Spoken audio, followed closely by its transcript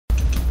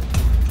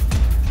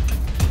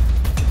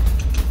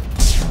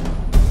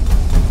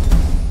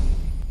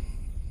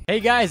Hey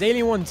guys,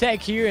 Alien One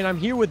Tech here, and I'm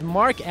here with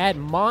Mark at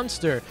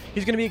Monster.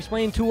 He's going to be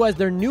explaining to us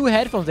their new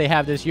headphones they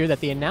have this year that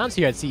they announced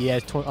here at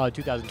CES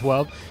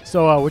 2012.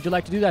 So would you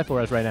like to do that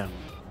for us right now?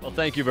 Well,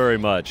 thank you very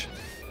much.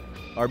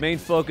 Our main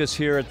focus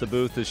here at the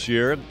booth this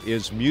year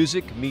is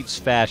music meets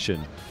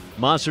fashion.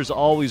 Monster's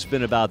always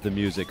been about the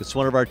music. It's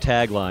one of our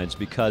taglines,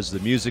 because the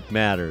music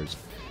matters.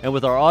 And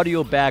with our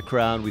audio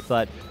background, we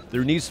thought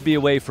there needs to be a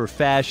way for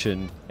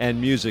fashion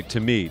and music to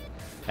meet.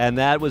 And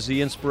that was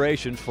the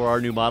inspiration for our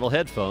new model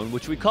headphone,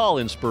 which we call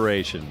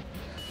Inspiration.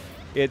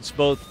 It's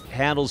both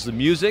handles the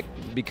music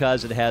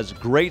because it has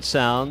great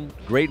sound,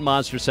 great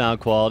Monster sound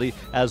quality,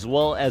 as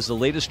well as the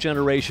latest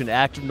generation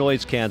active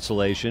noise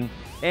cancellation,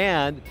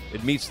 and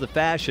it meets the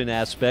fashion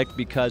aspect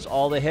because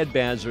all the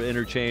headbands are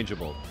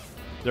interchangeable.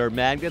 There are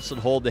magnets that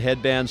hold the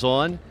headbands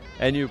on,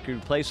 and you can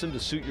replace them to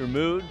suit your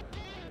mood,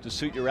 to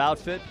suit your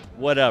outfit,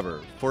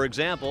 whatever. For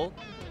example,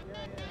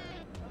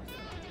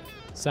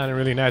 Sounding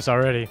really nice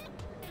already.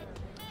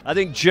 I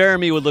think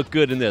Jeremy would look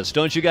good in this.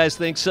 Don't you guys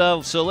think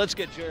so? So let's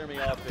get Jeremy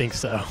out. I think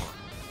so.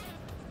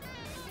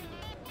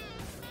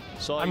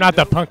 So I'm not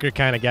the punker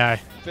kind of guy.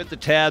 Fit the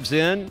tabs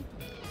in.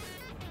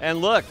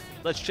 And look,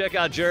 let's check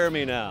out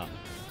Jeremy now.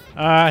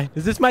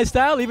 Is this my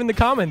style? Leave in the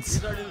comments. This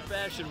is our new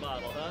fashion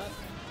model, huh?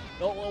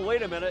 Oh, well,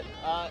 wait a minute.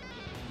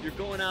 You're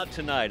going out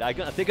tonight. I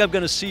think I'm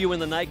going to see you in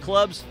the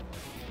nightclubs.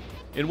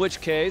 In which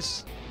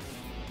case,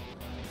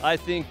 I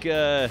think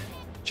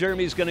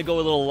Jeremy's going to go a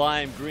little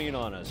lime green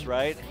on us,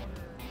 right?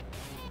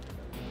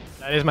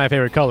 That is my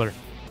favorite color.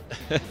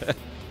 I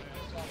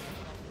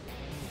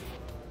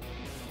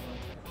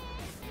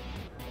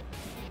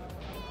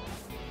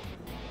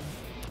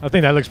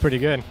think that looks pretty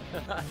good.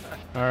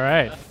 All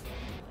right.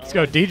 Let's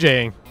go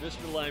DJing.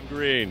 Mr. Lime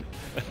Green.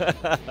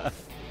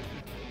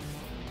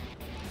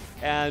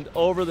 And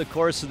over the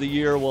course of the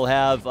year, we'll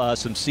have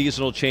some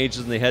seasonal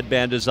changes in the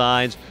headband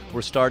designs.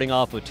 We're starting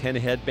off with 10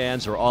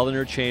 headbands. They're all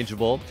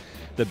interchangeable.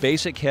 The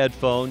basic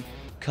headphone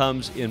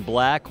comes in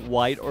black,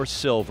 white, or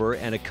silver,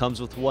 and it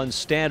comes with one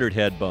standard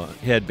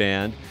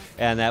headband,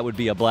 and that would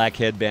be a black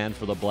headband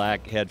for the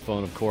black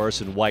headphone, of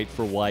course, and white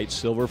for white,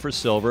 silver for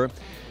silver.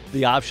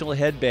 The optional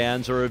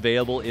headbands are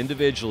available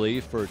individually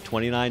for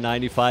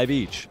 $29.95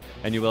 each,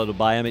 and you'll be able to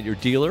buy them at your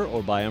dealer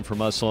or buy them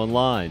from us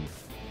online.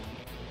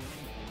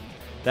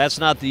 That's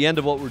not the end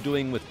of what we're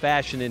doing with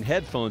fashion and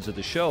headphones at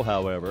the show,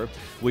 however.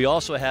 We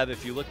also have,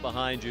 if you look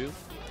behind you,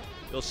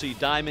 you'll see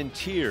Diamond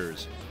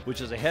Tears, which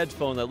is a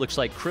headphone that looks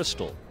like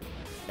crystal.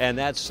 And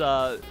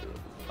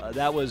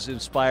that was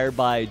inspired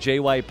by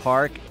J.Y.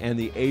 Park and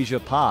the Asia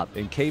Pop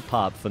and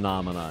K-pop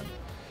phenomenon.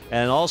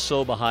 And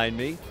also behind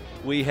me,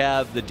 we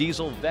have the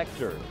Diesel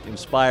Vektr,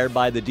 inspired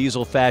by the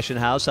Diesel fashion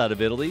house out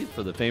of Italy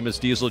for the famous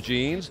Diesel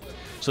jeans.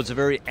 So it's a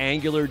very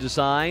angular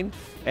design,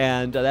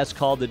 and that's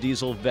called the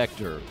Diesel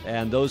Vektr.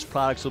 And those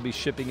products will be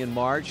shipping in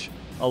March,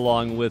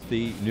 along with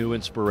the new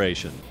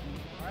Inspiration.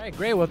 All right,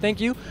 great. Well,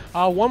 thank you.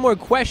 One more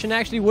question,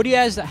 actually. What do you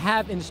guys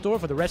have in store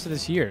for the rest of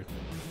this year?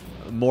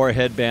 More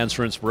headbands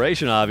for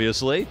Inspiration,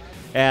 obviously.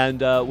 And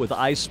with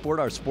iSport,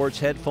 our sports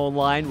headphone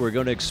line, we're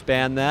going to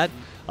expand that.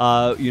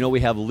 We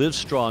have a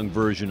Livestrong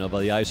version of the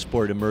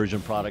iSport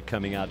immersion product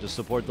coming out to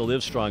support the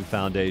Livestrong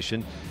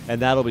Foundation, and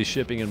that'll be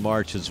shipping in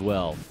March as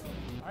well.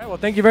 All right, well,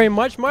 thank you very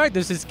much, Mark.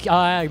 This is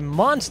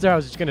Monster. I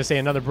was just going to say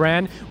another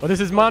brand. Well,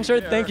 this is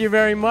Monster. Thank you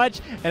very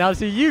much, and I'll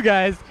see you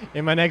guys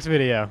in my next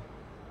video.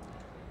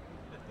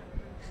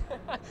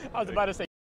 I was about to say